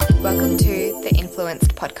Welcome to the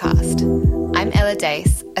Influenced podcast. I'm Ella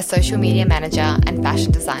Dace, a social media manager and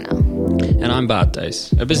fashion designer. And I'm Bart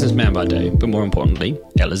Dace, a businessman by day, but more importantly,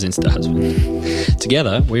 Ella's Insta husband.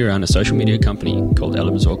 Together, we run a social media company called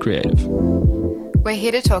Eloise Creative. We're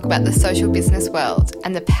here to talk about the social business world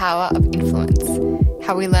and the power of influence,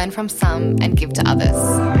 how we learn from some and give to others.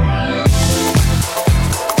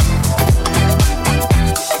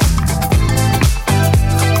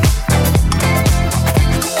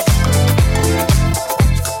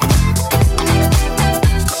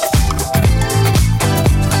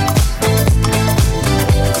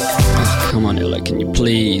 Come on, Ella, can you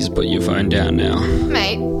please put your phone down now?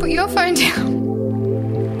 Mate, put your phone down.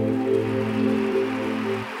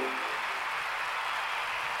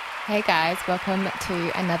 Hey guys, welcome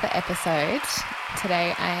to another episode.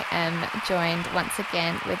 Today I am joined once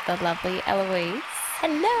again with the lovely Eloise.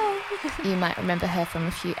 Hello. You might remember her from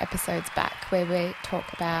a few episodes back where we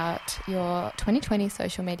talk about your 2020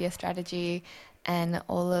 social media strategy and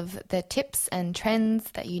all of the tips and trends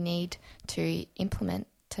that you need to implement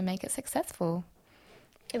to make it successful.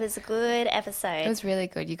 It was a good episode. It was really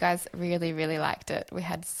good. You guys really, really liked it. We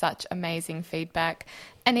had such amazing feedback.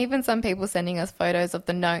 And even some people sending us photos of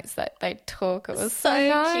the notes that they took. It was so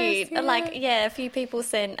nice. Cute. Yeah. A few people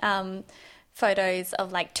sent photos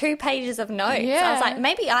of 2 pages of notes. Yeah. I was like,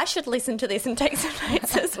 maybe I should listen to this and take some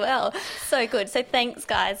notes as well. So good. So thanks,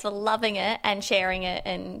 guys, for loving it and sharing it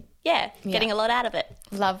and, getting a lot out of it.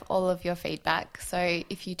 Love all of your feedback. So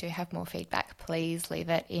if you do have more feedback, please leave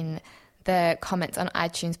it in the comments on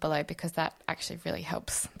iTunes below, because that actually really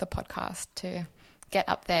helps the podcast to get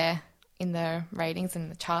up there in the ratings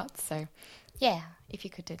and the charts. So, if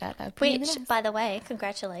you could do that, that would be really nice. By the way,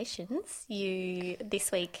 congratulations. You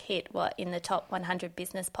this week hit in the top 100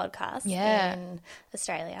 business podcasts in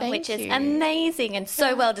Australia, which is amazing and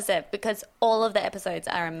so well deserved, because all of the episodes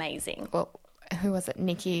are amazing. Well, who was it?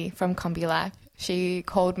 Nikki from Combi Life. She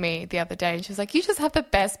called me the other day and she was like, you just have the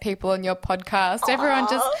best people on your podcast. Aww. Everyone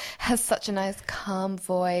just has such a nice, calm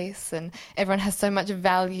voice and everyone has so much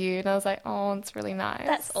value. And I was like, oh, it's really nice.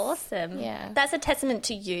 That's awesome. Yeah. That's a testament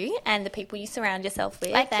to you and the people you surround yourself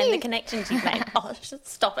with and the connections you've made. Oh,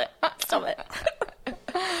 stop it. Stop it.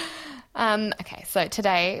 Okay, so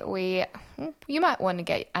today you might want to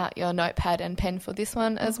get out your notepad and pen for this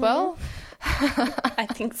one as well. I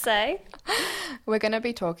think so. We're going to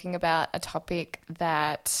be talking about a topic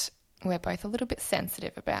that we're both a little bit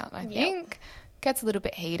sensitive about, I think. Gets a little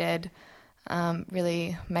bit heated,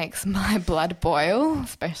 really makes my blood boil,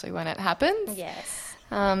 especially when it happens. Yes.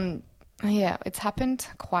 It's happened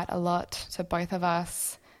quite a lot to both of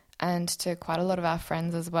us and to quite a lot of our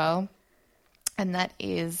friends as well, and that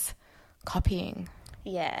is copying.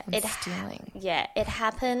 Yeah. And stealing. It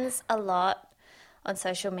happens a lot on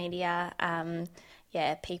social media.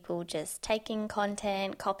 People just taking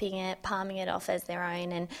content, copying it, palming it off as their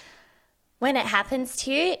own. And when it happens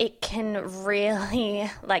to you, it can really,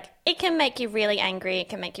 it can make you really angry. It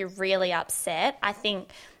can make you really upset. I think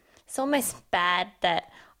it's almost bad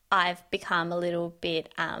that I've become a little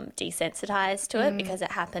bit desensitized to it because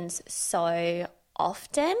it happens so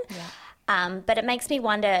often. Yeah. But it makes me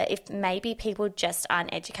wonder if maybe people just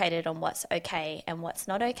aren't educated on what's okay and what's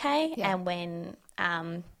not okay. Yeah. And when,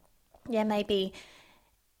 maybe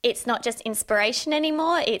it's not just inspiration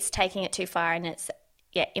anymore, it's taking it too far and it's,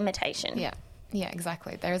 imitation. Yeah,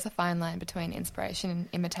 exactly. There is a fine line between inspiration and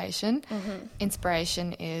imitation. Mm-hmm.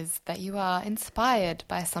 Inspiration is that you are inspired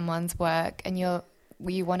by someone's work and you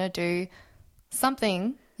want to do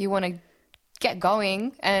something, you want to get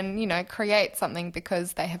going and, create something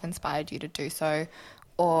because they have inspired you to do so,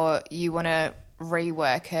 or you want to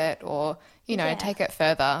rework it or, take it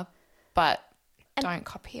further, but don't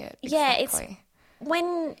copy it. Exactly. Yeah, it's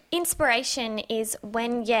when inspiration is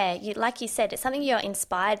when, you, like you said, it's something you're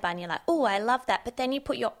inspired by and you're like, oh, I love that. But then you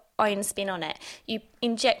put your own spin on it. You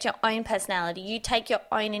inject your own personality. You take your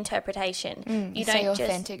own interpretation. You don't stay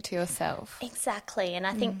authentic to yourself. Exactly. And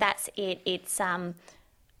I think that's it. It's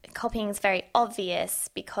copying is very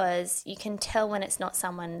obvious because you can tell when it's not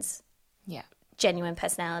someone's genuine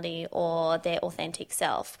personality or their authentic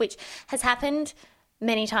self, which has happened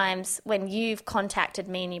many times when you've contacted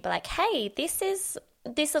me and you'd be like, hey, this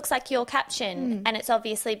looks like your caption. And it's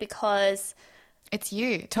obviously because it's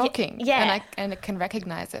you talking. Yeah. And I can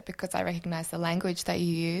recognize it because I recognize the language that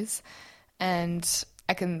you use. And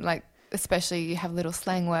I can especially you have little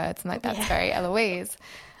slang words and that's very Eloise.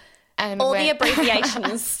 And all the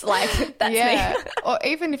abbreviations, that's me. Or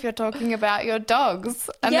even if you're talking about your dogs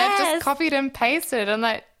and they've just copied and pasted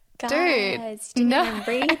and Guys, dude, no. Even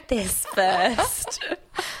read this first.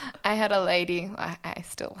 I had a lady, I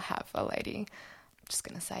still have a lady. just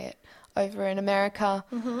going to say it, over in America.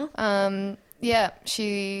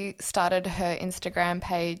 She started her Instagram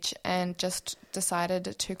page and just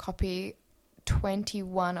decided to copy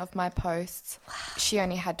 21 of my posts. Wow. She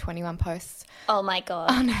only had 21 posts. Oh, my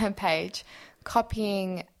God. On her page,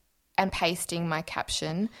 copying and pasting my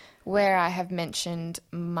caption where I have mentioned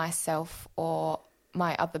myself or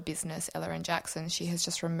my other business, Ella and Jackson. She has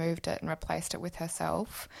just removed it and replaced it with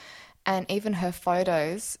herself. And even her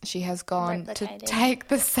photos, she has gone to take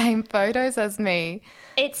the same photos as me.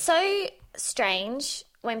 It's so strange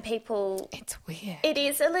when people... It's weird. It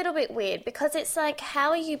is a little bit weird because it's like,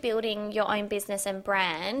 how are you building your own business and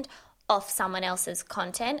brand off someone else's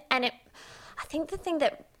content? And I think the thing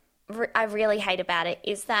that I really hate about it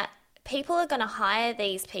is that people are going to hire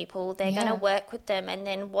these people, they're going to work with them, and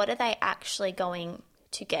then what are they actually going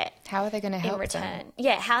to get? How are they going to help in return? them?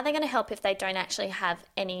 Yeah, how are they going to help if they don't actually have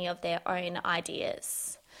any of their own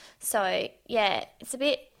ideas? So, yeah, it's a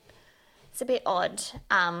bit odd.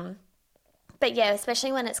 But yeah,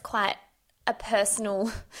 especially when it's quite a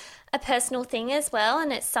personal thing as well,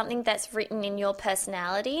 and it's something that's written in your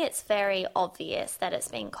personality, it's very obvious that it's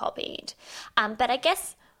been copied. But I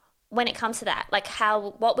guess when it comes to that, like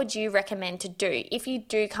what would you recommend to do if you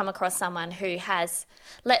do come across someone who has,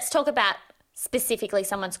 let's talk about specifically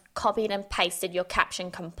someone's copied and pasted your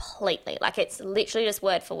caption completely, like it's literally just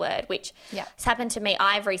word for word, which has happened to me.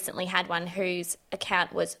 I've recently had one whose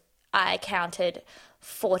account was, I counted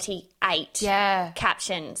 48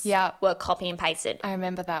 captions were copy and pasted. I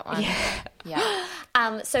remember that one.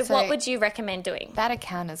 So what would you recommend doing? That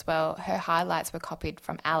account as well, her highlights were copied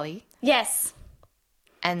from Ali. Yes.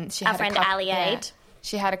 And she our had friend Ali Aid.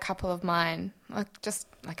 She had a couple of mine, just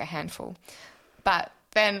like a handful. But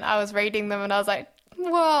then I was reading them and I was like,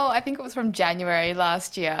 whoa, I think it was from January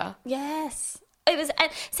last year. Yes. It was,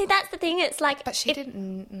 and see, that's the thing. It's like... But she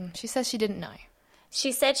didn't, she says she didn't know.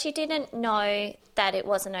 She said she didn't know that it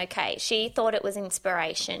wasn't okay. She thought it was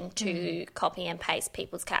inspiration to copy and paste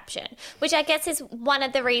people's caption, which I guess is one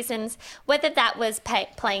of the reasons, whether that was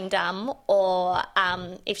playing dumb or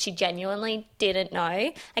if she genuinely didn't know.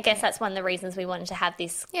 I guess that's one of the reasons we wanted to have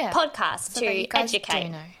this podcast, so to educate. Do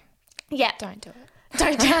know. Yeah. Don't do it.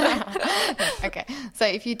 Don't do it. Okay. So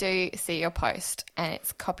if you do see your post and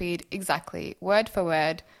it's copied exactly word for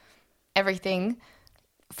word, everything,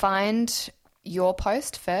 find your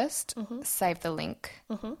post first, save the link,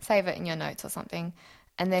 save it in your notes or something,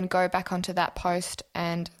 and then go back onto that post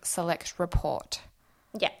and select report.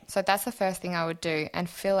 Yeah. So that's the first thing I would do, and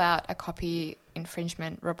fill out a copy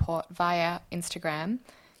infringement report via Instagram.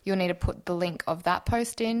 You'll need to put the link of that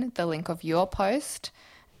post in, the link of your post,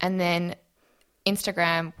 and then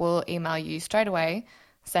Instagram will email you straight away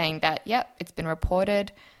saying that, yep, it's been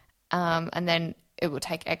reported, and then it will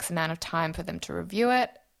take X amount of time for them to review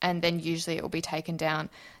it, and then usually it will be taken down.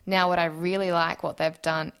 Now, what I really like what they've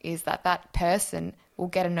done is that person will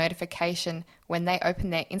get a notification when they open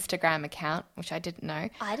their Instagram account, which I didn't know.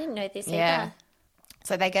 I didn't know this either.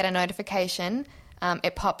 So they get a notification.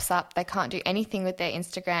 It pops up. They can't do anything with their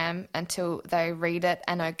Instagram until they read it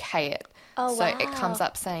and okay it. Oh, so wow. it comes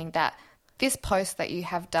up saying that this post that you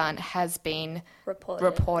have done has been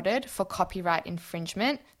reported for copyright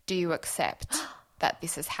infringement. Do you accept that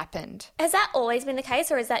this has happened? Has that always been the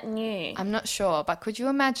case, or is that new? I'm not sure, but could you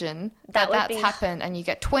imagine that's happened and you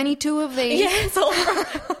get 22 of these? Yes.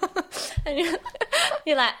 And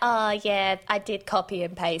you're like, oh, yeah, I did copy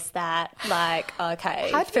and paste that. Like,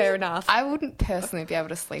 okay, fair enough. I wouldn't personally be able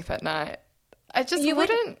to sleep at night. I just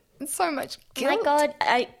wouldn't. It's so much guilt. My God.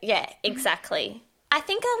 Yeah, exactly. I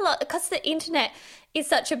think a lot, because the internet is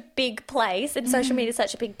such a big place and social media is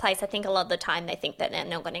such a big place, I think a lot of the time they think that they're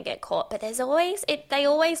not going to get caught, but they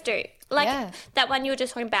always do. Like that one you were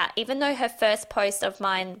just talking about, even though her first post of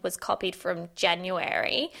mine was copied from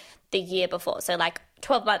January the year before, so like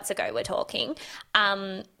 12 months ago we're talking,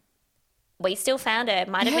 we still found her. It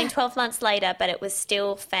might have been 12 months later, but it was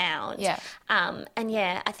still found. Yeah. And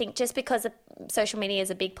yeah, I think just because social media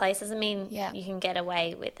is a big place doesn't mean you can get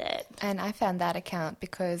away with it. And I found that account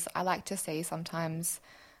because I like to see sometimes,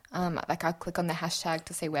 like I'll click on the hashtag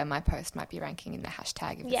to see where my post might be ranking in the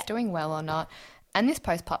hashtag, if it's doing well or not. And this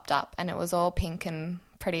post popped up and it was all pink and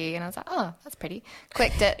pretty, and I was like, oh, that's pretty.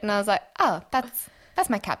 Clicked it and I was like, oh, that's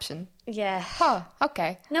my caption. Yeah. Oh,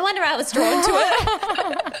 okay. No wonder I was drawn to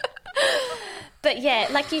it. But yeah,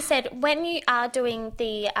 like you said, when you are doing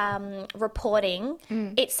the reporting,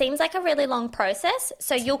 it seems like a really long process.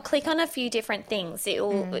 So you'll click on a few different things.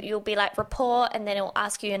 You'll be like report, and then it'll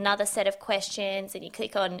ask you another set of questions, and you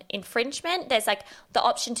click on infringement. There's like the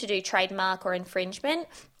option to do trademark or infringement.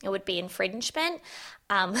 It would be infringement.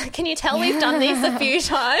 Can you tell we've done this a few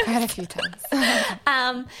times? Quite a few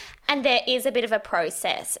times. And there is a bit of a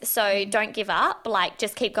process. So don't give up. Like,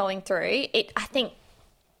 just keep going through it. I think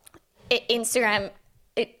Instagram,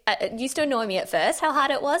 it used to annoy me at first how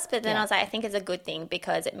hard it was, but then I was like, I think it's a good thing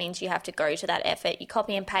because it means you have to go to that effort. You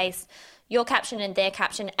copy and paste your caption and their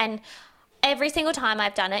caption, and every single time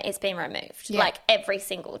I've done it, it's been removed. Like every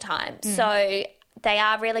single time. So they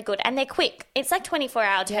are really good and they're quick. It's like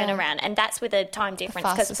 24-hour turnaround, and that's with a time difference.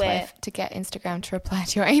 The fastest way to get Instagram to reply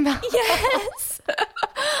to your email. Yes.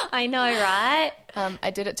 I know, right?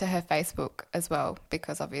 I did it to her Facebook as well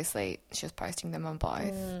because obviously she was posting them on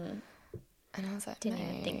both. And I was like, didn't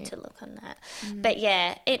even think to look on that. But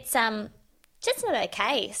yeah, it's just not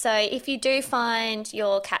okay. So if you do find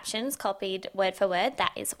your captions copied word for word,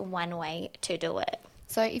 that is one way to do it.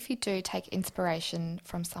 So if you do take inspiration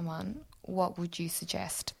from someone, what would you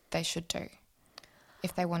suggest they should do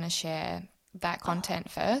if they want to share that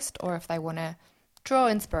content first, or if they want to draw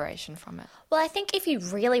inspiration from it? Well, I think if you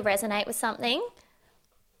really resonate with something,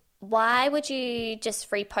 why would you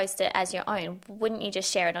just repost it as your own? Wouldn't you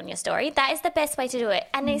just share it on your story? That is the best way to do it.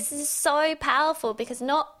 And this is so powerful because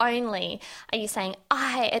not only are you saying,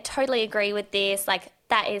 I totally agree with this, like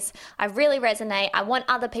that is, I really resonate, I want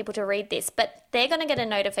other people to read this, but they're going to get a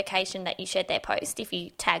notification that you shared their post if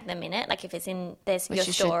you tag them in it, like if it's in your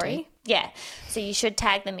story. Yeah, so you should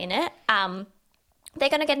tag them in it. They're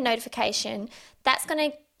going to get a notification. That's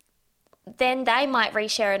going to, then they might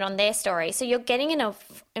reshare it on their story. So you're getting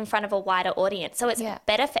in front of a wider audience. So it's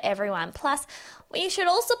better for everyone. Plus, we should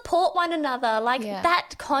all support one another. Like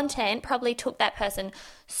that content probably took that person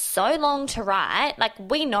so long to write. Like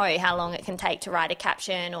we know how long it can take to write a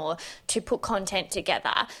caption or to put content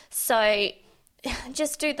together. So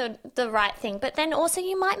just do the right thing. But then also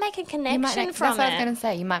you might make a connection from it. That's what I was going to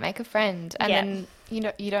say. You might make a friend, and then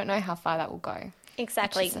you don't know how far that will go.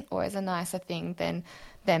 Exactly. Which is always a nicer thing than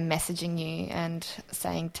them messaging you and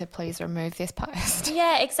saying to please remove this post.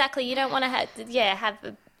 Yeah, exactly. You don't want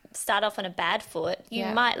to start off on a bad foot. You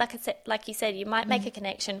might, like you said, you might make a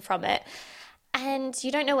connection from it, and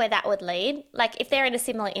you don't know where that would lead. Like if they're in a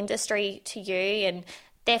similar industry to you and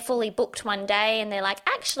they're fully booked one day and they're like,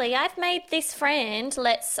 actually, I've made this friend.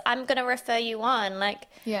 I'm going to refer you on. Like,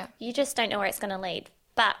 you just don't know where it's going to lead.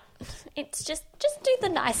 But it's just do the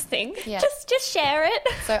nice thing. Yeah. Just share it.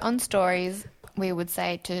 So on stories, we would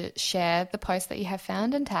say to share the post that you have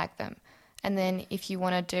found and tag them. And then if you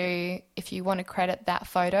want to credit that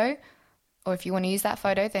photo, or if you want to use that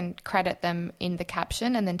photo, then credit them in the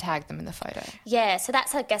caption and then tag them in the photo. Yeah, so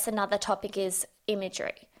that's, I guess, another topic is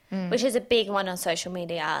imagery, which is a big one on social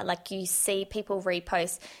media. Like you see people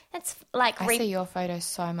repost. It's like I see your photos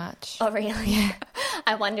so much. Oh, really? Yeah.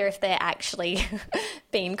 I wonder if they're actually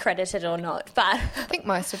being credited or not. But I think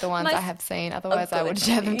most of the ones I have seen, otherwise I would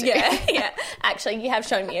share them too. Yeah. Actually, you have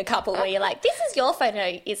shown me a couple where you're like, this is your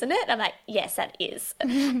photo, isn't it? I'm like, yes, that is.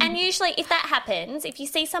 And usually if that happens, if you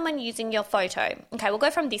see someone using your photo, okay, we'll go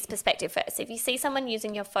from this perspective first. If you see someone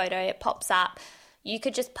using your photo, it pops up, you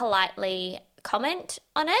could just politely comment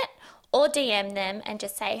on it or DM them and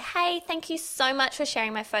just say, hey, thank you so much for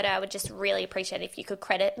sharing my photo. I would just really appreciate it if you could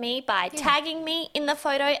credit me by tagging me in the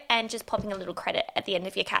photo and just popping a little credit at the end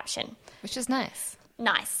of your caption. Which is nice.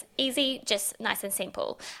 Nice. Easy, just nice and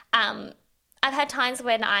simple. I've had times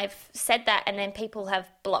when I've said that and then people have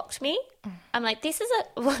blocked me. I'm like,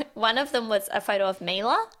 one of them was a photo of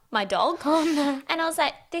Mila, my dog. Oh, no. And I was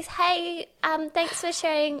like, hey, thanks for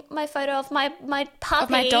sharing my photo of my puppy. Of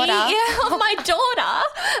my daughter. Yeah, of my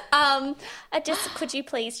daughter. Could you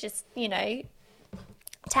please just,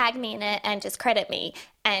 tag me in it and just credit me?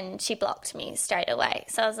 And she blocked me straight away.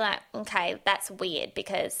 So I was like, okay, that's weird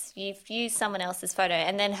because you've used someone else's photo.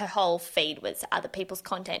 And then her whole feed was other people's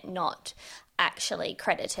content, not actually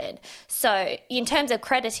credited. So in terms of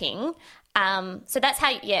crediting, so that's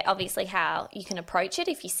how, obviously how you can approach it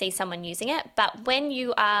if you see someone using it. But when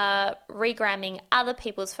you are regramming other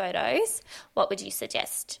people's photos, what would you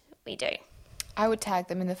suggest we do? I would tag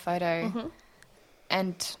them in the photo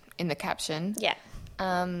and in the caption. Yeah.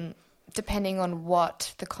 Depending on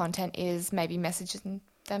what the content is, maybe messaging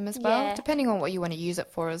them as well, depending on what you want to use it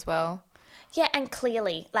for as well. Yeah, and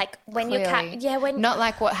clearly, like when not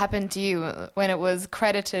like what happened to you when it was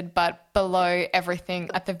credited, but below everything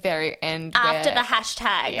at the very end. After the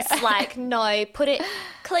hashtags, like no, put it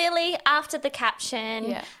clearly after the caption.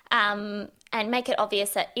 Yeah. and make it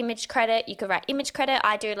obvious that image credit, you could write image credit.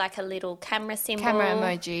 I do like a little camera symbol. Camera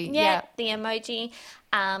emoji. Yeah, the emoji.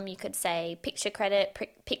 You could say picture credit,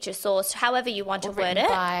 picture source, however you want to word it.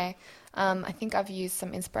 By, I think I've used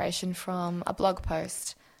some inspiration from a blog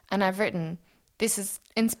post, and I've written, this is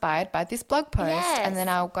inspired by this blog post. Yes. And then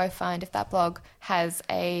I'll go find if that blog has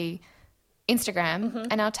a Instagram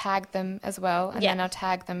and I'll tag them as well. And then I'll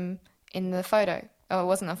tag them in the photo. Oh, it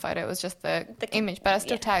wasn't a photo, it was just the image, but I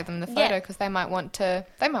still tag them in the photo because they might want to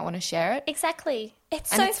share it. Exactly.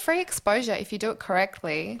 It's free exposure. If you do it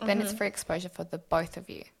correctly, then it's free exposure for the both of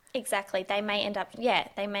you. Exactly. They may end up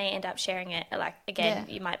sharing it. Like, again,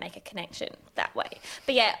 you might make a connection that way.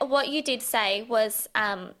 But yeah, what you did say was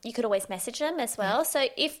you could always message them as well. So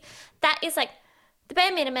if that is like, the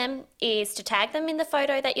bare minimum is to tag them in the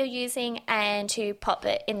photo that you're using and to pop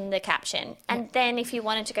it in the caption. And then if you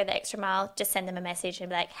wanted to go the extra mile, just send them a message and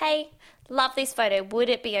be like, hey, love this photo. Would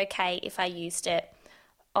it be okay if I used it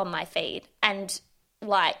on my feed? And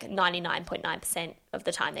like 99.9% of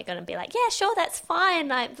the time they're going to be like, yeah, sure, that's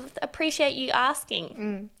fine. I appreciate you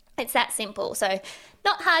asking. It's that simple. So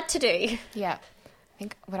not hard to do. Yeah. I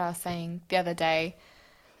think what I was saying the other day,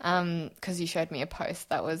 because you showed me a post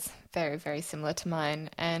that was very, very similar to mine.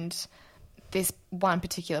 And this one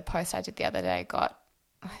particular post I did the other day got,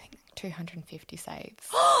 I think, 250 saves.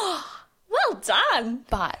 Well done.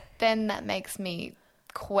 But then that makes me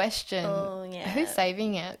question who's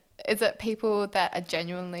saving it. Is it people that are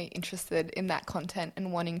genuinely interested in that content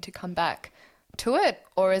and wanting to come back to it?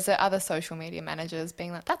 Or is it other social media managers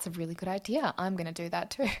being like, that's a really good idea, I'm going to do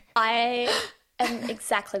that too? I am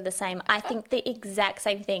exactly the same. I think the exact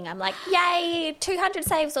same thing. I'm like, yay, 200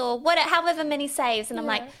 saves or however many saves. And I'm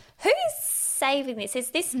like, who's saving this?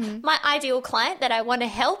 Is this my ideal client that I want to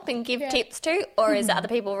help and give tips to? Or is it other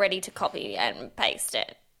people ready to copy and paste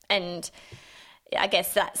it? And I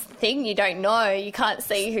guess that's the thing. You don't know. You can't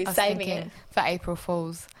see who's saving it. For April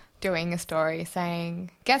Fool's, doing a story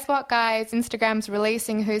saying, guess what, guys? Instagram's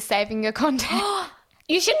releasing who's saving your content.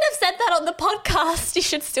 You shouldn't have said that on the podcast. You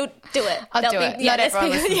should still do it. I'll do it. Not everyone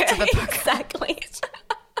listens to the podcast. Exactly.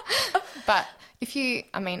 But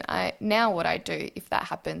now what I do, if that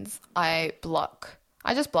happens, I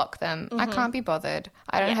just block them. I can't be bothered.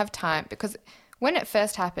 I don't have time, because when it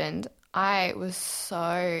first happened, I was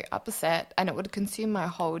so upset and it would consume my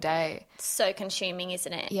whole day. So consuming,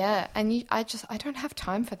 isn't it? Yeah, and I don't have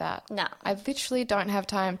time for that. No. I literally don't have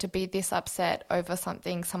time to be this upset over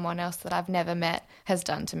something someone else that I've never met has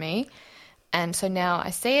done to me. And so now I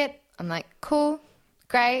see it, I'm like, cool,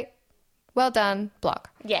 great, well done, block.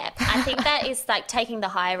 Yeah, I think that is like taking the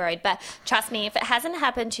high road. But trust me, if it hasn't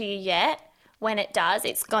happened to you yet, when it does,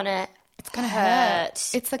 it's gonna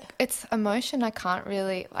hurt. It's emotion I can't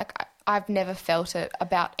really, I've never felt it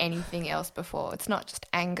about anything else before. It's not just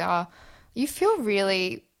anger. You feel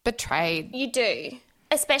really betrayed. You do,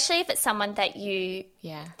 especially if it's someone that you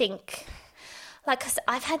think, like, 'cause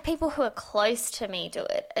I've had people who are close to me do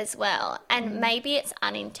it as well, and maybe it's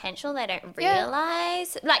unintentional. They don't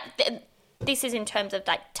realise. Like, this is in terms of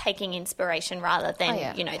like taking inspiration rather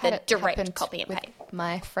than the direct copy and paste.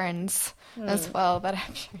 My friends as well that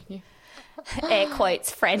I've shown you. Air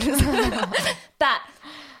quotes, friends. But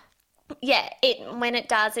yeah, when it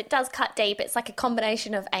does cut deep. It's like a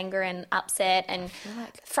combination of anger and upset and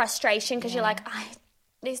frustration, because you're like,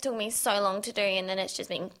 this took me so long to do, and then it's just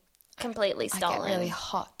been completely stolen. I get really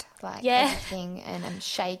hot, everything, and I'm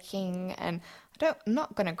shaking, and I'm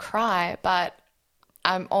not going to cry, but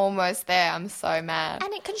I'm almost there. I'm so mad.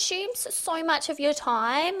 And it consumes so much of your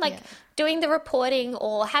time, doing the reporting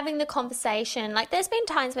or having the conversation. Like, there's been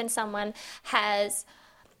times when someone has,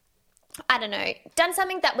 I don't know, done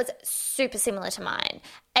something that was super similar to mine.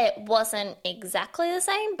 It wasn't exactly the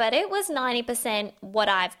same, but it was 90% what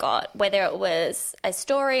I've got, whether it was a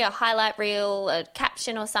story, a highlight reel, a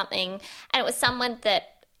caption or something. And it was someone that,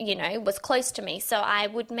 was close to me. So I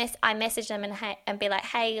would message them and be like,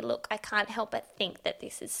 hey, look, I can't help but think that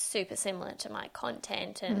this is super similar to my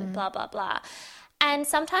content and blah, blah, blah. And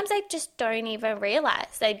sometimes they just don't even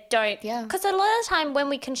realise. They don't. Yeah. Because a lot of the time when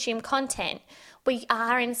we consume content, we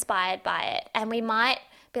are inspired by it, and we might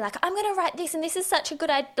be like, I'm going to write this, and this is such a good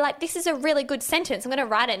idea. Like, this is a really good sentence. I'm going to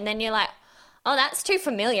write it. And then you're like, oh, that's too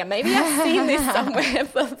familiar. Maybe I've seen this somewhere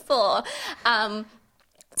before.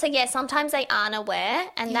 So, yeah, sometimes they aren't aware,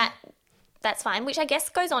 and that's fine, which I guess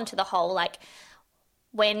goes on to the whole, like,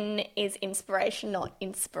 when is inspiration not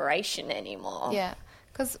inspiration anymore? Yeah,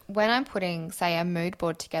 because when I'm putting, say, a mood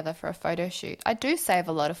board together for a photo shoot, I do save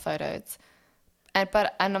a lot of photos, And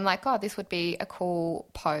I'm like, oh, this would be a cool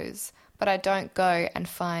pose. But I don't go and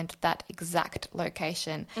find that exact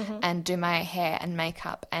location and do my hair and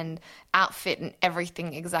makeup and outfit and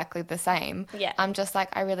everything exactly the same. Yeah. I'm just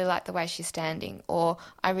like, I really like the way she's standing, or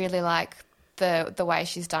I really like the way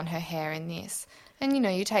she's done her hair in this. And,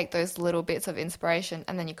 you take those little bits of inspiration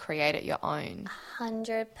and then you create it your own.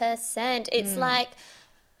 100%. It's like,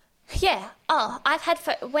 yeah. Oh,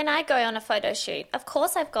 when I go on a photo shoot, of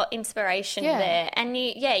course I've got inspiration there. And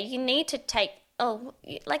you need to take,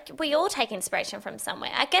 like we all take inspiration from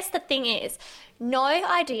somewhere. I guess the thing is, no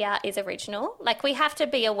idea is original. Like we have to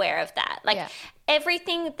be aware of that. Like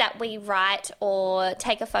everything that we write or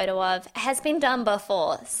take a photo of has been done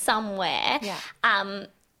before somewhere. Yeah.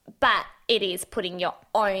 But it is putting your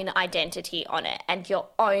own identity on it and your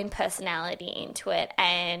own personality into it.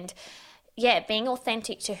 And, being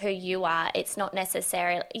authentic to who you are, it's not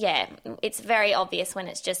necessarily, it's very obvious when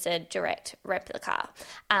it's just a direct replica.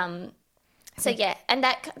 And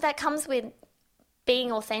that comes with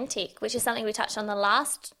being authentic, which is something we touched on the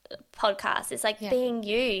last podcast. It's like being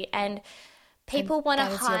you, and people want to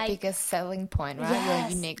hide. That is your biggest selling point, right?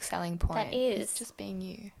 Yes, your unique selling point. That is. It's just being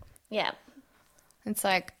you. Yeah. It's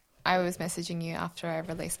like, I was messaging you after I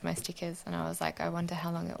released my stickers, and I was like, I wonder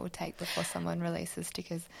how long it will take before someone releases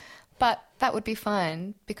stickers. But that would be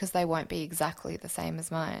fine because they won't be exactly the same as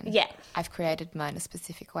mine. Yeah. I've created mine a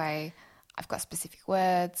specific way. I've got specific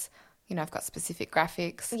words. I've got specific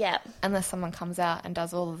graphics. Yeah. Unless someone comes out and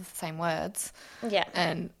does all of the same words. Yeah.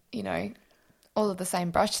 And, all of the same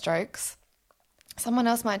brush strokes. Someone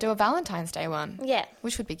else might do a Valentine's Day one. Yeah.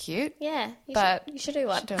 Which would be cute. Yeah. You should do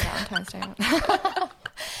one. Should do a Valentine's Day one.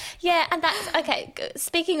 Yeah, and that's, okay,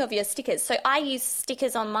 speaking of your stickers, so I use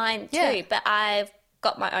stickers on mine too, but I've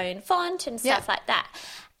got my own font and stuff like that.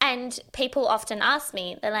 And people often ask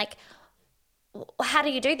me, they're like, how do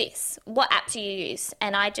you do this? What app do you use?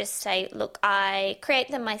 And I just say, look, I create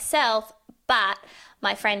them myself, but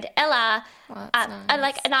my friend Ella, nice.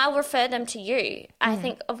 and I'll refer them to you. I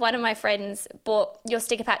think of one of my friends bought your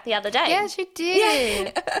sticker pack the other day. Yeah, she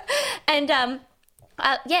did. Yeah. And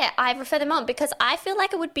I refer them on because I feel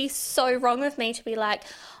like it would be so wrong of me to be like,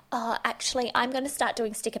 oh, actually, I'm going to start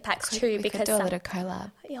doing sticker packs too. We could do a little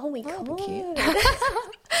collab. Oh, we could. Cute.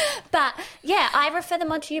 But, I refer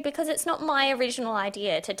them on to you because it's not my original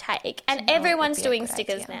idea to take. And everyone's doing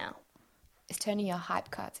stickers now. It's turning your hype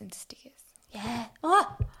cards into stickers. Yeah.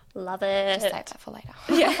 Oh, love it. Just save that for later.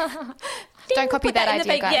 Yeah. Don't copy that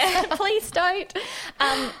idea, guys. Yeah, please don't.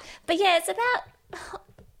 But, it's about...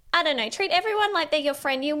 I don't know, treat everyone like they're your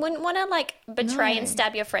friend. You wouldn't want to, betray and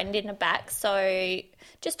stab your friend in the back. So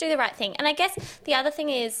just do the right thing. And I guess the other thing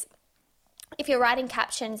is, if you're writing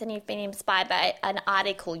captions and you've been inspired by an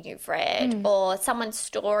article you've read or someone's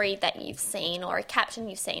story that you've seen or a caption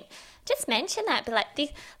you've seen, just mention that.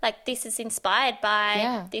 Be like, this is inspired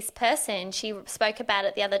by this person. She spoke about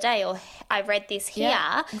it the other day, or I read this here.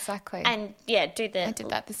 Yeah, exactly. And, I did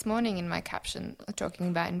that this morning in my caption, talking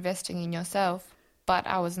about investing in yourself. But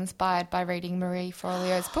I was inspired by reading Marie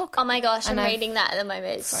Forleo's book. Oh, my gosh, I'm reading that at the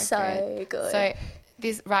moment. It's so good. So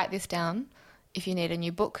write this down if you need a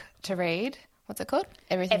new book to read. What's it called?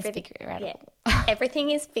 Everything's figure-outable. Yeah.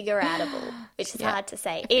 Everything is figure-outable, which is hard to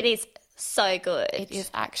say. It is so good. It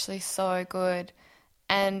is actually so good.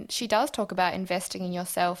 And she does talk about investing in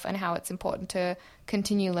yourself and how it's important to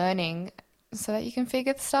continue learning so that you can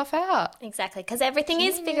figure the stuff out. Exactly, because everything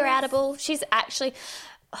is figure-outable. She's actually...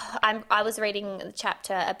 I was reading the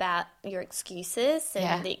chapter about your excuses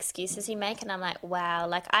and the excuses you make, and I'm like, wow,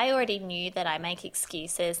 I already knew that I make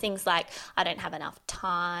excuses, things like I don't have enough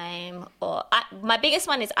time, or my biggest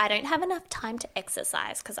one is I don't have enough time to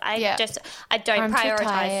exercise because I don't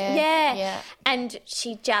prioritize. Yeah. And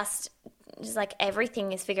she just like,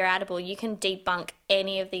 everything is figure-outable. You can debunk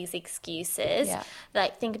any of these excuses. Yeah.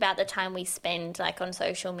 Like, think about the time we spend, on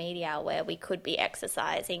social media where we could be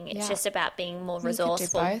exercising. It's just about being more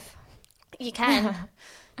resourceful. You could do both. You can.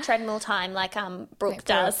 Treadmill time, Brooke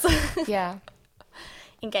does. Yeah.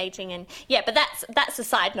 Engaging in... Yeah, but that's a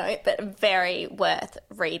side note, but very worth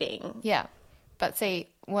reading. Yeah. But see,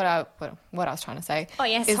 what I was trying to say... Oh,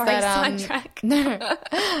 yeah, sorry, sidetrack. No.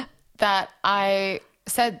 That I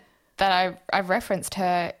said... that I referenced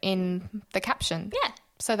her in the caption. Yeah.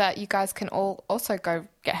 So that you guys can all also go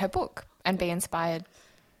get her book and be inspired.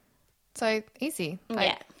 So easy.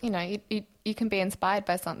 You can be inspired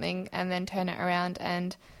by something and then turn it around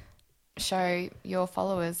and show your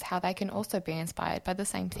followers how they can also be inspired by the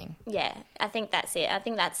same thing. Yeah, I think that's it. I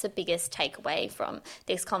think that's the biggest takeaway from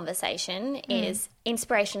this conversation is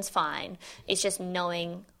inspiration's fine. It's just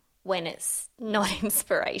knowing when it's not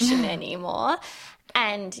inspiration anymore.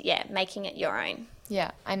 And, yeah, making it your own.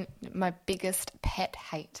 Yeah, and my biggest pet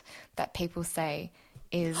hate that people say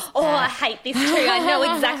is I hate this too. I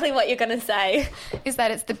know exactly what you're going to say. Is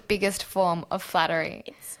that it's the biggest form of flattery.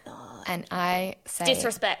 It's not. And I say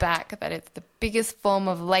disrespect. back that it's the biggest form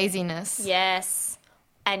of laziness. Yes,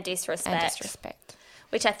 and disrespect.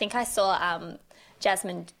 Which I think I saw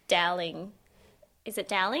Jasmine Dowling. Is it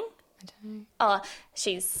Dowling? I don't know. Oh,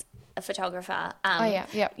 she's a photographer.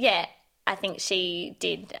 Yeah. Yeah, I think she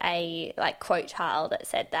did a quote tile that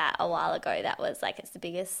said that a while ago. That was it's the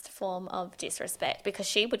biggest form of disrespect, because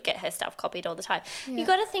she would get her stuff copied all the time. Yeah. You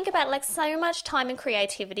got to think about so much time and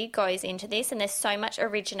creativity goes into this, and there's so much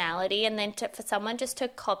originality, and then for someone just to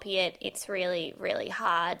copy it, it's really, really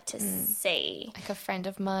hard to see. Like a friend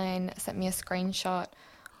of mine sent me a screenshot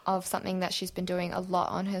of something that she's been doing a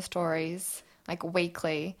lot on her stories,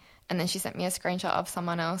 weekly, and then she sent me a screenshot of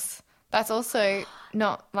someone else. That's also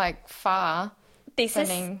not far. This is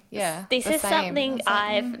something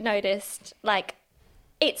I've noticed.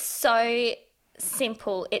 It's so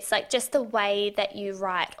simple. It's just the way that you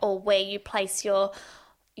write, or where you place your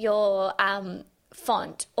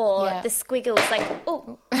font, or the squiggles.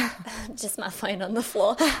 Just my phone on the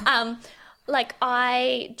floor.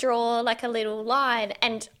 I draw a little line,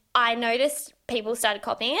 and I noticed people started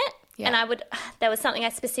copying it. Yeah. And there was something I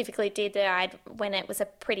specifically did there. When it was a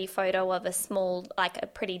pretty photo of a small, a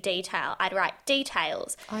pretty detail, I'd write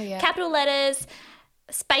details, capital letters,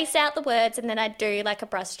 space out the words, and then I'd do a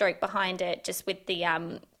brush stroke behind it just with the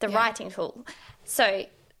writing tool. So,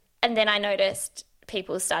 and then I noticed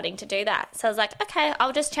people starting to do that. So I was like, okay,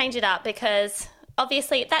 I'll just change it up, because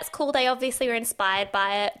obviously that's cool. They obviously were inspired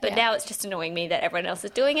by it, but now it's just annoying me that everyone else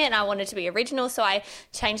is doing it, and I wanted to be original, so I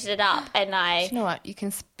changed it up. And you know what? You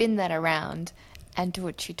can spin that around and do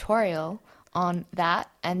a tutorial on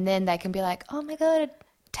that, and then they can be like, oh my God,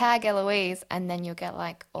 tag Eloise, and then you'll get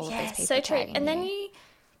all of these people so true. tagging And then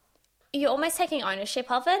you're almost taking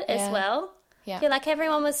ownership of it as well. Yeah. You're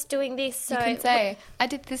everyone was doing this, so... You can say, I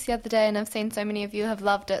did this the other day, and I've seen so many of you have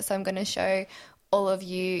loved it, so I'm going to show all of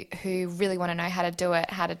you who really want to know how to do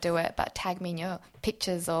it, but tag me in your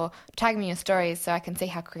pictures or tag me in your stories so I can see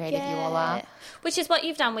how creative you all are. Which is what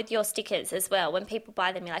you've done with your stickers as well. When people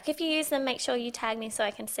buy them, you're like, if you use them, make sure you tag me so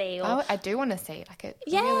I can see. Or... I do want to see. It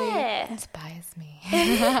really inspires me.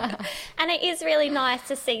 And it is really nice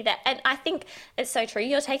to see that. And I think it's so true.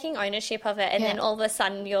 You're taking ownership of it, and then all of a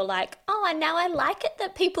sudden you're like, oh, and now I like it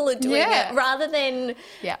that people are doing it, rather than...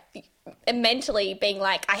 mentally being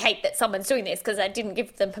I hate that someone's doing this because I didn't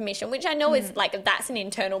give them permission, which I know is that's an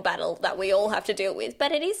internal battle that we all have to deal with.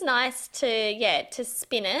 But it is nice to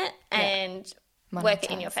spin it and work it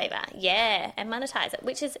in your favour. Yeah, and monetize it,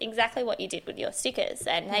 which is exactly what you did with your stickers,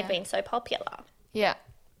 and they've been so popular. Yeah.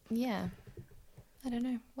 Yeah. I don't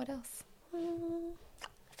know. What else? I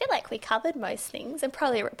feel like we covered most things and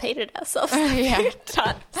probably repeated ourselves a few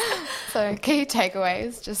times. So key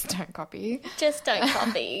takeaways, just don't copy. Just don't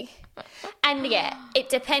copy. And it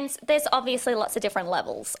depends. There's obviously lots of different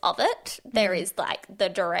levels of it. There is the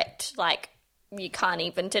direct, you can't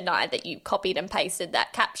even deny that you copied and pasted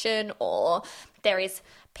that caption, or there is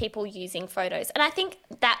people using photos. And I think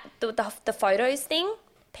that the photos thing,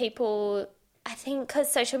 people, I think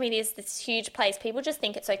because social media is this huge place, people just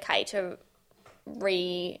think it's okay to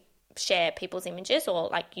share people's images or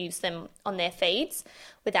use them on their feeds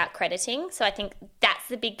without crediting. So I think that's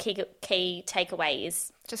the big key takeaway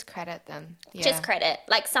is just credit them. Yeah. Just credit.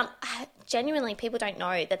 Genuinely people don't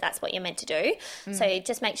know that that's what you're meant to do. So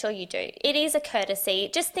just make sure you do. It is a courtesy.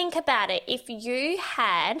 Just think about it. If you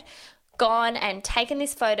had gone and taken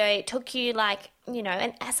this photo, it took you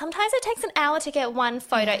and sometimes it takes an hour to get one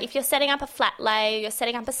photo. If you're setting up a flat lay, you're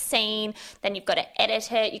setting up a scene, then you've got to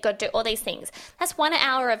edit it, you've got to do all these things. That's 1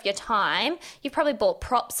 hour of your time. You've probably bought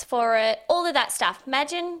props for it, all of that stuff.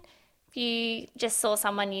 Imagine if you just saw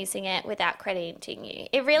someone using it without crediting you.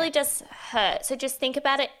 It really just hurts. So just think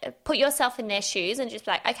about it, put yourself in their shoes and just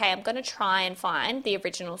be like, okay, I'm going to try and find the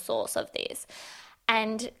original source of this.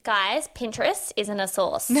 And guys, Pinterest isn't a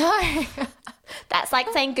source. No. That's like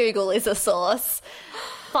saying Google is a source.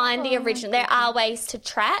 Find the original. There are ways to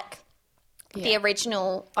track the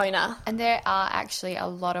original owner. And there are actually a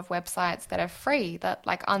lot of websites that are free, that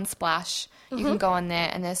Unsplash. You can go on there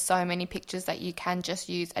and there's so many pictures that you can just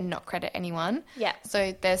use and not credit anyone. Yeah.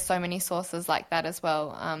 So there's so many sources like that as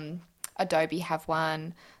well. Adobe have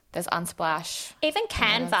one. There's Unsplash. Even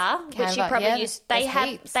Canva, which you probably use. They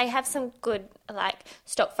have some good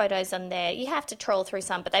stock photos on there. You have to trawl through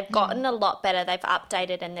some, but they've gotten a lot better. They've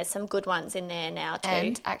updated, and there's some good ones in there now too.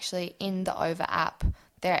 And actually, in the Over app,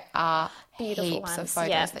 there are beautiful heaps of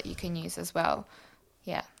photos that you can use as well.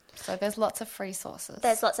 Yeah. So there's lots of free sources.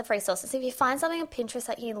 There's lots of free sources. If you find something on Pinterest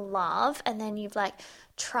that you love and then you've like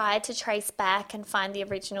tried to trace back and find the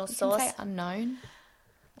original source. Can say unknown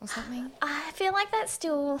or something. I feel like that's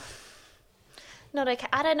still not okay.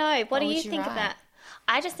 I don't know. What do you think of that?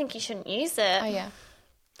 I just think you shouldn't use it. Oh, yeah.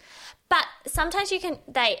 But sometimes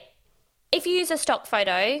if you use a stock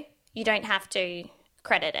photo, you don't have to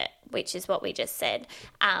credit it, which is what we just said.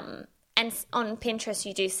 And on Pinterest,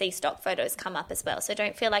 you do see stock photos come up as well. So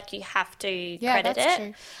don't feel like you have to credit it.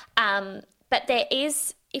 True. But there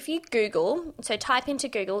is, if you Google, so type into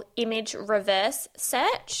Google image reverse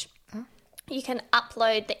search, you can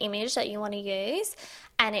upload the image that you want to use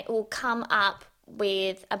and it will come up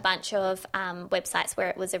with a bunch of websites where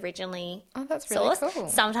it was originally that's really sourced. Cool.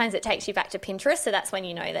 Sometimes it takes you back to Pinterest, so that's when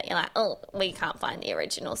you know that you're like, oh, we can't find the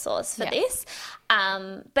original source for this.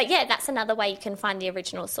 But yeah, that's another way you can find the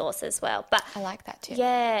original source as well. But I like that too.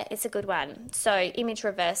 Yeah, it's a good one. So image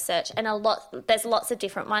reverse search, and there's lots of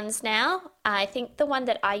different ones now. I think the one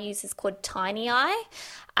that I use is called Tiny Eye.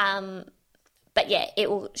 But yeah, it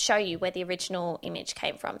will show you where the original image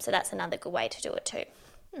came from. So that's another good way to do it too.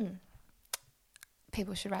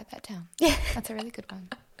 People should write that down. Yeah. That's a really good one.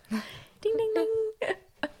 Ding, ding, ding.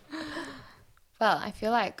 Well, I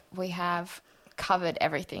feel like we have covered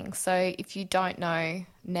everything. So if you don't know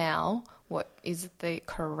now what is the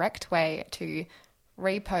correct way to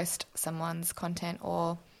repost someone's content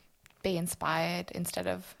or be inspired instead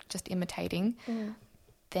of just imitating,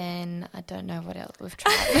 then I don't know what else we've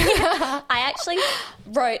tried. I actually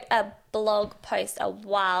wrote a blog post a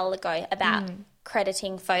while ago about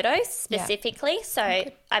crediting photos specifically. Yeah.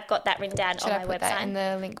 So I've got that written down on my website. Should I put that in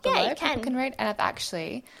the link below? Yeah, you can. People can read.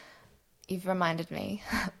 And you've reminded me,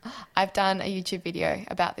 I've done a YouTube video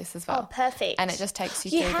about this as well. Oh, perfect. And it just takes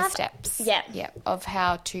you through the steps of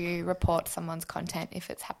how to report someone's content if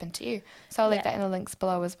it's happened to you. So I'll leave that in the links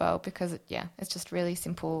below as well because, it's just really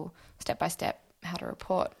simple, step-by-step how to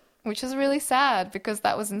report. Which is really sad because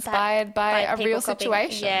that was inspired by a real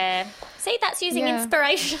situation. Yeah. See, that's using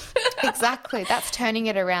inspiration. Exactly. That's turning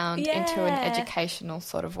it around into an educational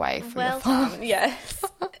sort of way for your phone. Yes.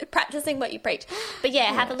 Practicing what you preach. But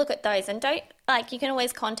have a look at those and don't, you can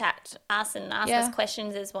always contact us and ask us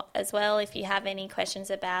questions as well if you have any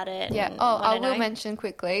questions about it. Yeah. I will mention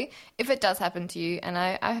quickly, if it does happen to you, and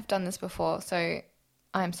I have done this before, so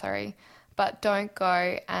I'm sorry, but don't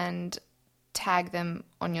go and tag them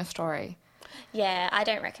on your story. Yeah, I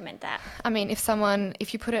don't recommend that. I mean,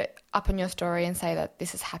 if you put it up on your story and say that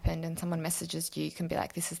this has happened and someone messages you, you can be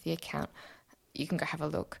like, this is the account. You can go have a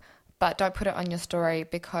look. But don't put it on your story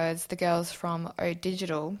because the girls from O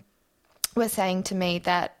Digital were saying to me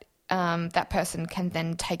that that person can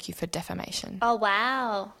then take you for defamation. Oh,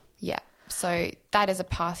 wow. Yeah. So that is a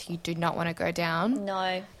path you do not want to go down.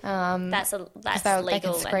 No. That's legal. They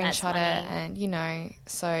can screenshot it and,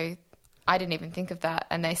 so I didn't even think of that.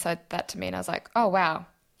 And they said that to me and I was like, oh, wow.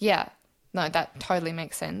 Yeah. No, that totally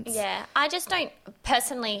makes sense. Yeah. I just don't,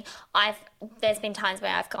 personally, there's been times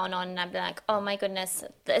where I've gone on and I've been like, oh my goodness,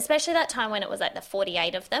 especially that time when it was like the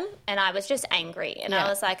 48 of them and I was just angry and I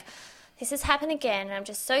was like, this has happened again and I'm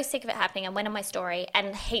just so sick of it happening. I went on my story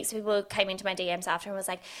and heaps of people came into my DMs after and was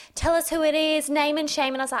like, tell us who it is, name and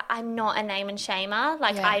shame. And I was like, I'm not a name and shamer.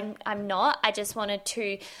 I'm not. I just wanted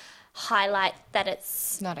to highlight that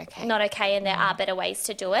it's not okay and there are better ways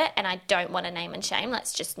to do it and I don't want to name and shame.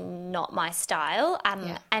 That's just not my style.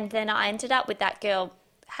 And then I ended up with that girl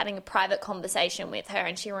having a private conversation with her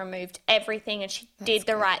and she removed everything and she did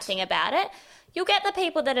the right thing about it. You'll get the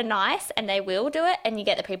people that are nice and they will do it and you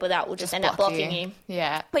get the people that will just end up blocking you.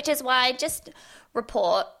 Yeah. Which is why I just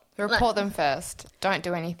report them first. Don't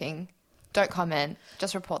do anything. Don't comment.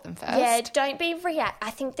 Just report them first. Yeah, don't be react.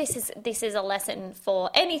 I think this is a lesson for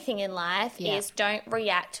anything in life is don't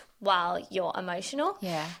react while you're emotional.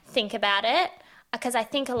 Yeah. Think about it. Because I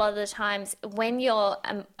think a lot of the times when your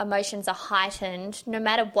emotions are heightened, no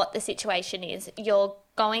matter what the situation is, you're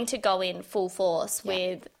going to go in full force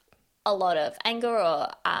with a lot of anger or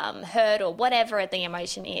hurt or whatever the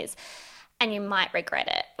emotion is. And you might regret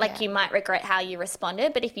it. You might regret how you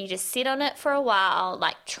responded. But if you just sit on it for a while,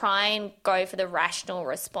 try and go for the rational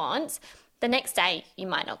response, the next day you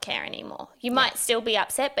might not care anymore. You might still be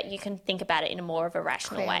upset, but you can think about it in a more of a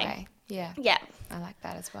rational way. Yeah. Yeah. I like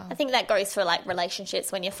that as well. I think that goes for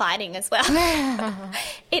relationships when you're fighting as well.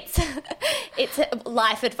 It's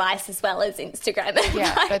life advice as well as Instagram advice.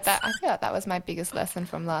 Yeah, but I feel like that was my biggest lesson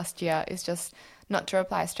from last year is just not to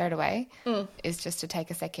reply straight away, is just to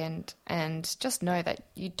take a second and just know that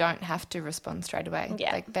you don't have to respond straight away.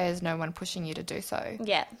 Yeah. There's no one pushing you to do so.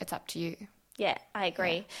 Yeah. It's up to you. Yeah, I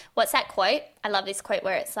agree. Yeah. What's that quote? I love this quote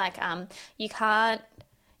where it's like, you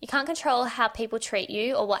you can't control how people treat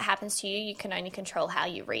you or what happens to you. You can only control how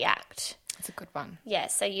you react. That's a good one. Yeah,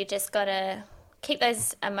 so you just got to keep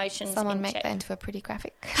those emotions Someone in make check. that into a pretty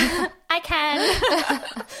graphic. I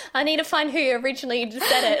can. I need to find who originally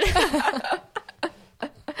said it.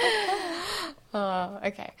 Oh,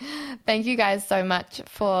 okay. Thank you guys so much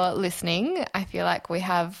for listening. I feel like we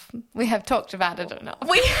have talked about it enough.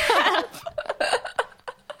 We have.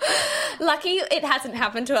 Lucky it hasn't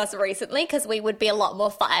happened to us recently because we would be a lot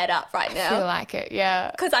more fired up right I now. feel like it,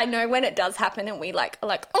 yeah. Because I know when it does happen and we are like,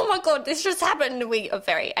 oh my God, this just happened. We are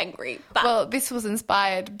very angry. But Well, this was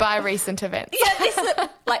inspired by recent events. yeah, this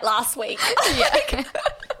like last week. Yeah.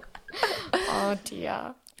 Oh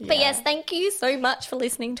dear. But yes, thank you so much for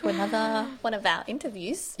listening to another one of our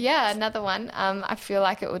interviews. Yeah, another one. I feel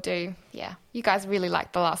like it will do. Yeah, you guys really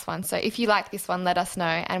liked the last one. So if you like this one, let us know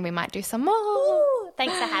and we might do some more. Ooh,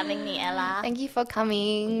 thanks for having me, Ella. Thank you for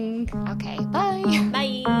coming. Okay, bye.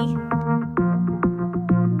 Bye.